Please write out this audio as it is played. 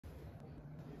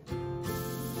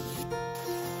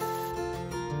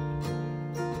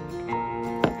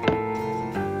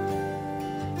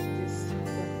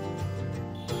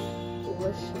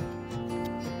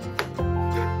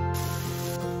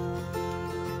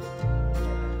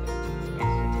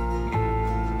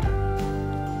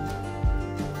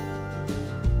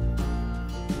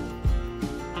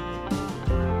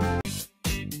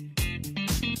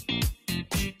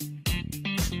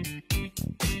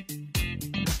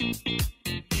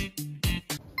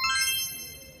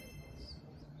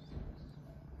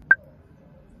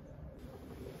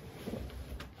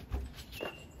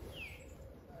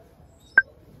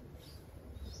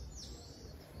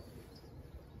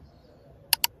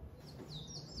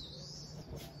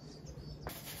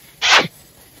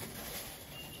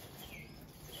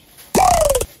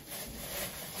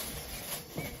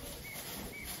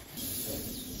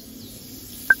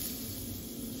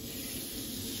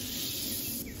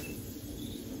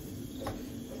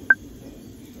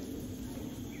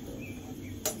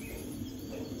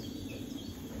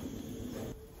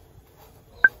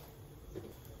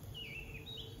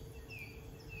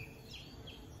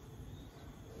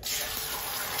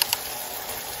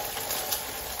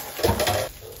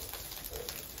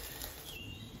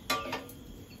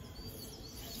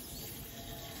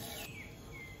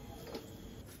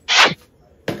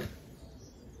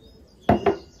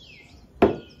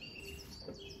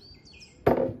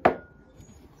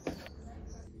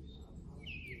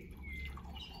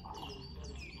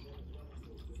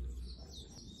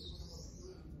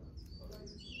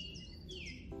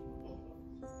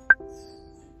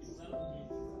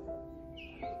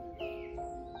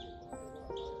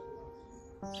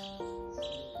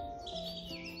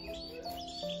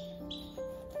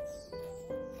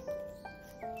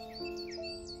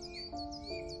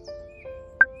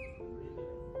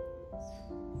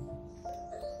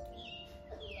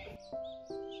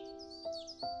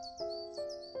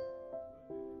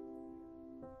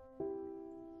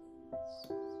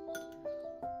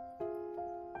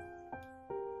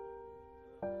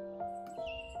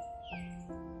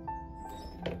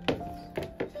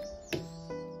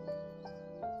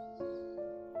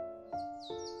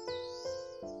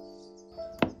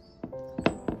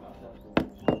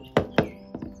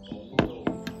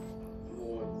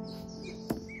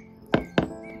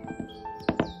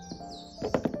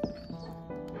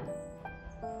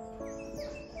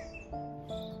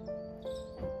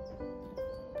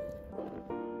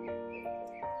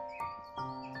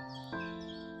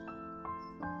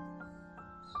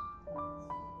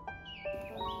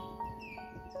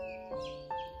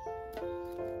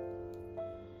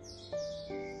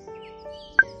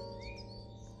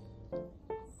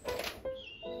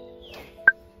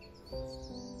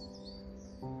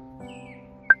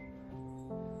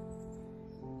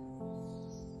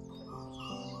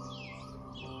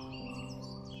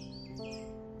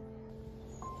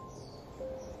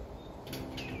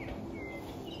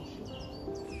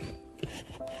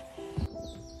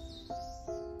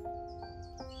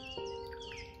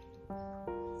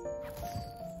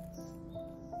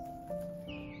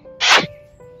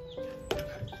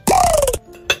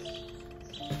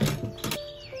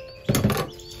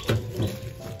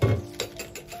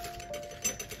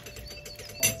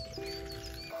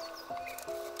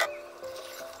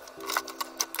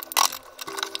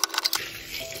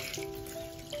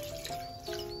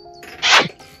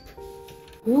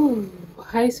Ooh,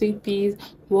 hi sweet peas,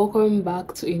 welcome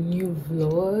back to a new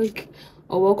vlog,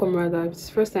 or welcome rather. If it's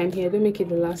the first time here, don't make it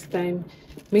the last time.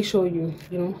 Make sure you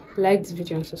like this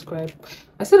video and subscribe.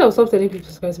 I said I'll stop telling people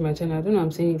to subscribe to my channel. I don't know,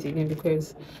 I'm saying it again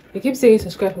because they keep saying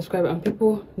subscribe and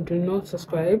people do not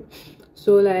subscribe.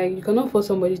 So like, you cannot force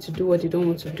somebody to do what you don't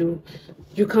want to do.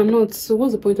 You cannot. So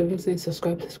what's the point of you saying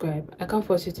subscribe? I can't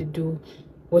force you to do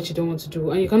what you don't want to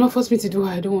do, and you cannot force me to do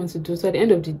what I don't want to do. So at the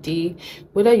end of the day,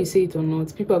 whether you say it or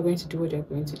not, people are going to do what they're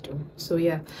going to do. So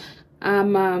yeah,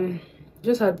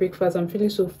 just had breakfast. I'm feeling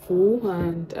so full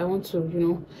and I want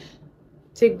to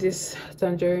take this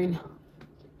tangerine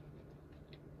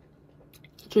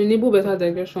to enable better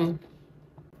digestion.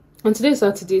 And today is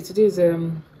Saturday. Today is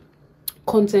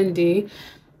content day.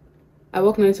 I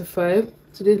work 9 to 5.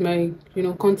 Today is my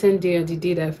content day, and the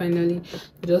day that I finally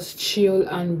just chill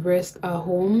and rest at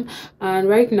home. And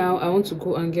right now I want to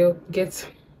go and get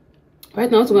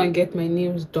my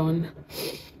nails done.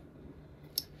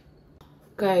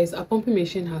 Guys, a pumping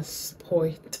machine has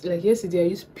spoiled. Like yesterday I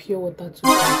used pure water to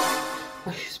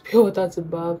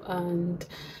bath. And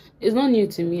it's not new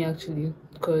to me actually,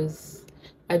 because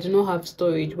I do not have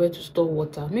storage where to store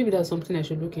water. Maybe that's something I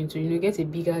should look into. Get a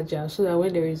bigger jar so that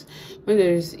when there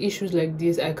is issues like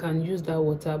this, I can use that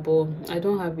water. But I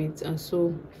don't have it, and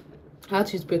so I had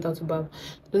to use pure water to bath.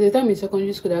 But the time in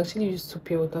secondary school, I actually used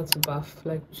pure water to bath.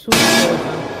 Like 2 pure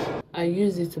water, I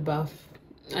used it to bath.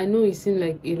 I know it seemed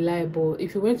like a lie, but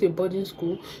if you went to a boarding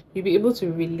school, you'll be able to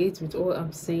relate with all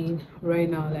I'm saying right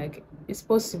now. Like, it's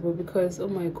possible, because oh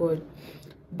my god,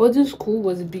 boarding school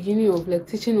was the beginning of like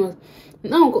teaching us.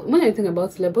 Now when I think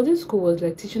about it, like boarding school was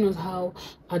like teaching us how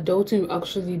adulting will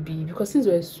actually be, because things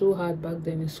were so hard back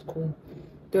then in school.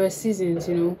 There were seasons,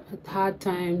 hard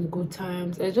times, good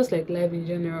times, and just like life in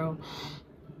general.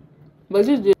 But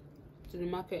just go to the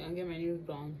market and get my nails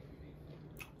done.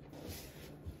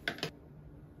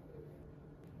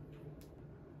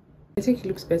 I think it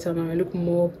looks better now. I look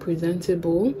more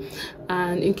presentable.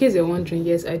 And in case you're wondering,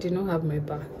 yes, I did not have my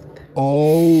bath.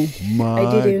 Oh my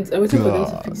I didn't. I'm waiting for them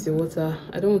to God. fix the water.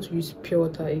 I don't want to use pure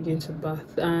water again to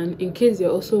bath. And in case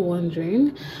you're also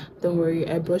wondering, don't worry,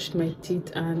 I brushed my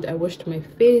teeth and I washed my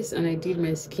face and I did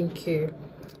my skincare.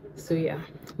 So yeah,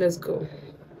 let's go.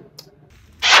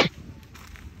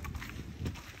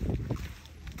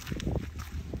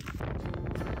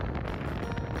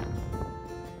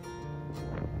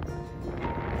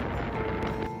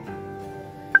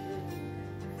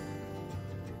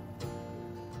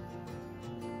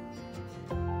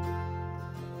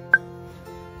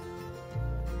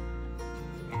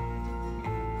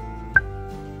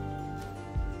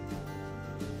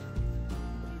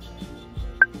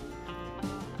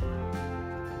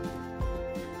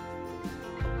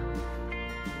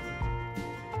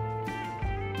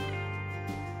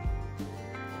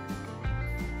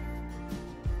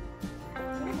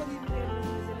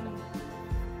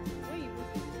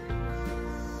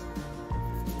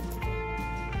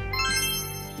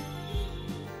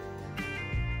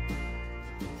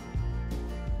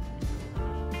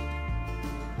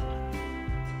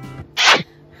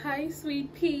 Hi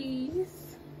sweet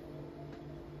peas,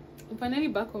 I'm finally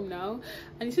back home now.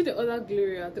 And you see the other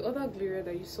Gloria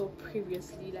that you saw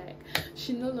previously, like,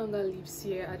 she no longer lives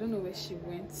here. I don't know where she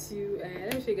went to. And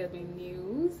let me show you guys my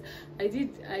nails.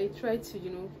 I tried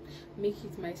to make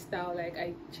it my style. Like,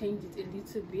 I changed it a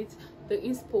little bit. The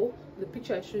inspo, the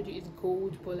picture I showed you, is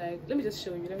gold, but like, let me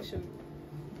show you.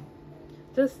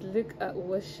 Just look at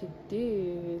what she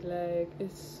did. Like,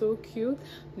 it's so cute.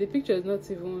 The picture is not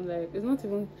even like, it's not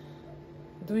even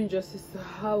doing justice to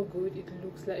how good it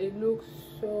looks. Like, it looks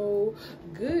so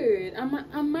good.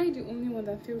 Am I the only one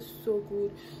that feels so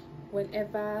good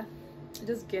whenever I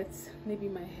just get maybe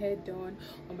my hair done,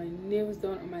 or my nails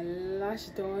done, or my lash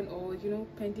done, or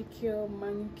pedicure,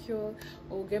 manicure,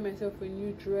 or get myself a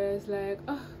new dress? Like,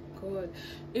 oh god,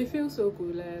 it feels so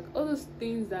good. Like, all those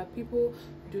things that people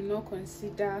do not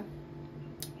consider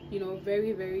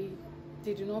very, very,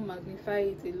 they do not magnify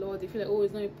it a lot. They feel like, oh,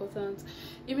 it's not important.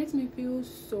 It makes me feel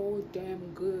so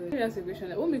damn good. That's a question.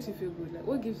 Like, what makes you feel good? Like,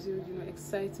 what gives you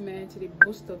excitement, the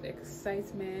boost of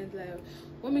excitement? Like,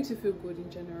 what makes you feel good in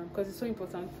general? Because it's so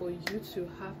important for you to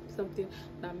have something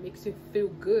that makes you feel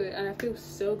good. And I feel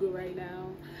so good right now.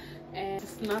 And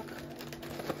snack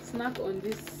on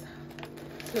this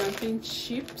plantain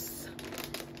chips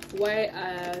while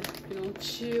I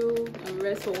chill and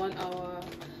rest for 1 hour.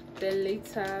 Then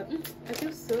later, I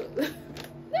feel so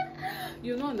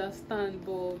you don't understand,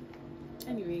 but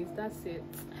anyways, that's it.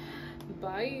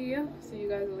 Bye, see you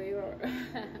guys later.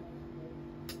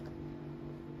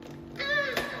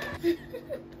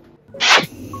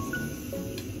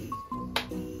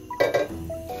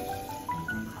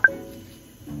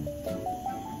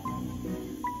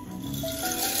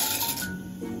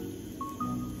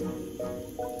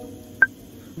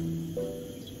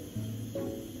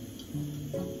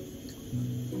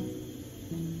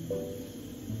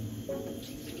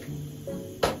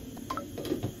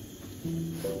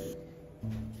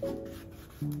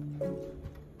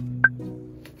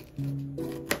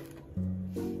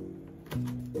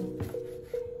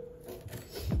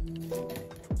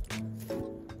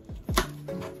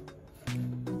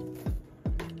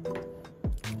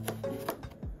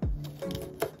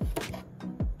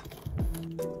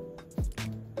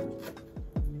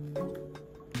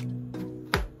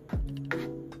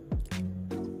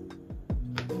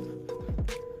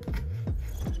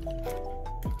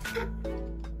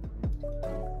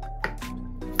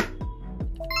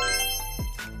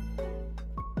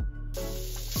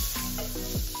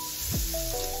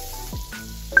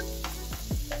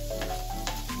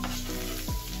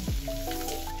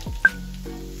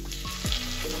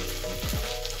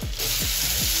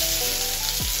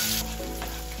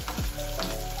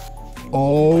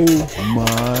 Oh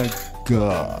my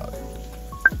God.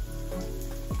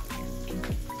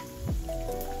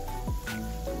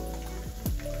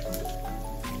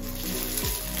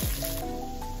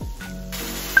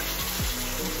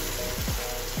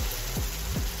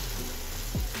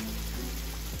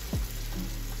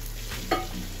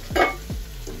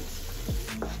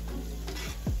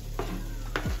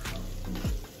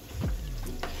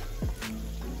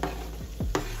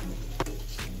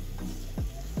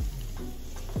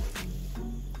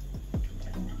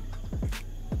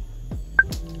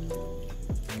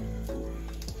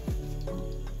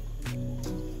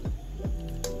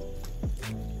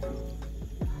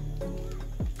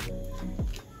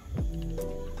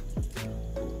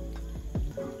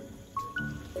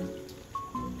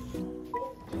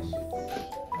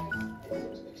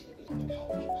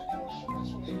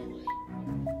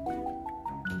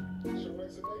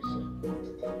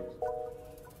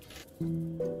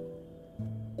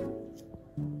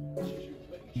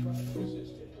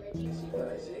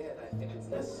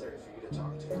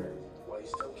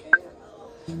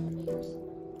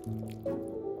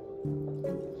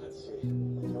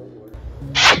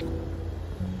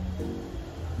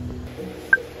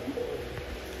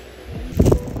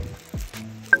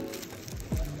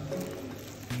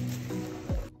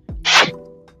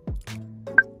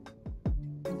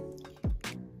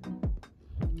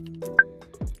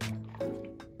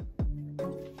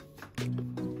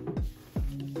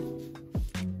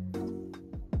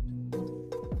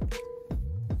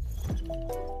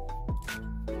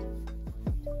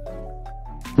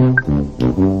 I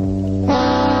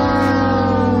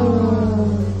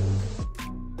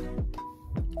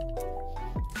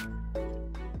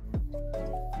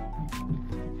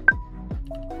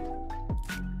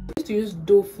used to use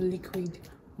Dove liquid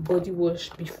body wash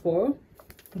before,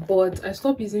 but I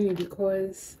stopped using it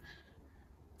because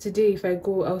today if I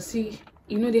go, I'll see,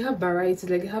 you know, they have varieties,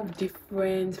 like they have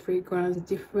different fragrance,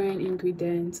 different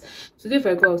ingredients. Today if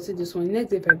I go, I'll see this one. Next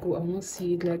day if I go, I won't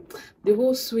see it. Like the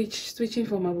whole switching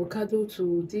from avocado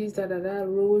to this, that,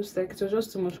 rose, like it was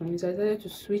just too much for me. So I decided to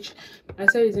switch. I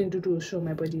started using Dudu Osho on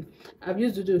my body. I've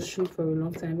used Dudu Osho for a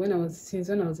long time. Since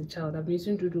when I was a child, I've been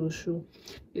using Dudu Osho.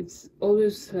 It's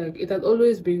always like, it has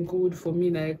always been good for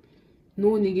me, like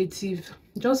no negative,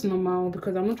 just normal,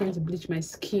 because I'm not trying to bleach my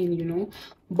skin, you know.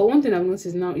 But one thing I've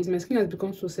noticed now is my skin has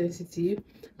become so sensitive,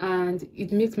 and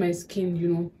it makes my skin, you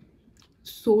know,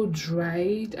 so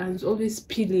dried and it's always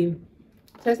peeling.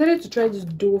 So I started to try this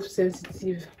Dove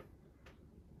sensitive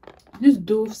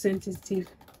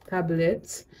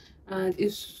tablets, and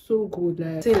it's so good.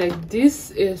 Like say, like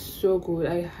this is so good.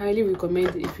 I highly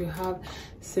recommend it if you have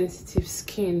sensitive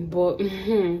skin. But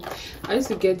I used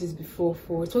to get this before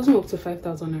for, it wasn't up to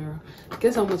 5,000 naira.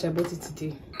 Guess how much I bought it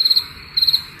today?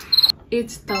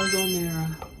 8,000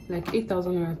 naira. Like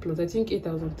 8,000 naira plus, I think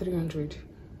 8,300.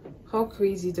 How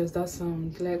crazy does that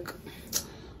sound? Like,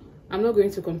 I'm not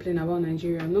going to complain about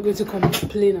Nigeria. I'm not going to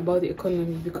complain about the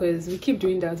economy, because we keep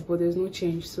doing that, but there's no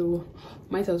change. So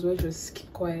might as well just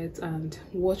keep quiet and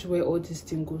watch where all this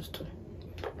thing goes to.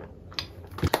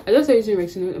 I just started using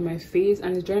retinol on my face,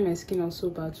 and it's drying my skin out so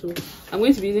bad. So I'm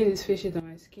going to be using this face sheet on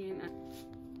my skin.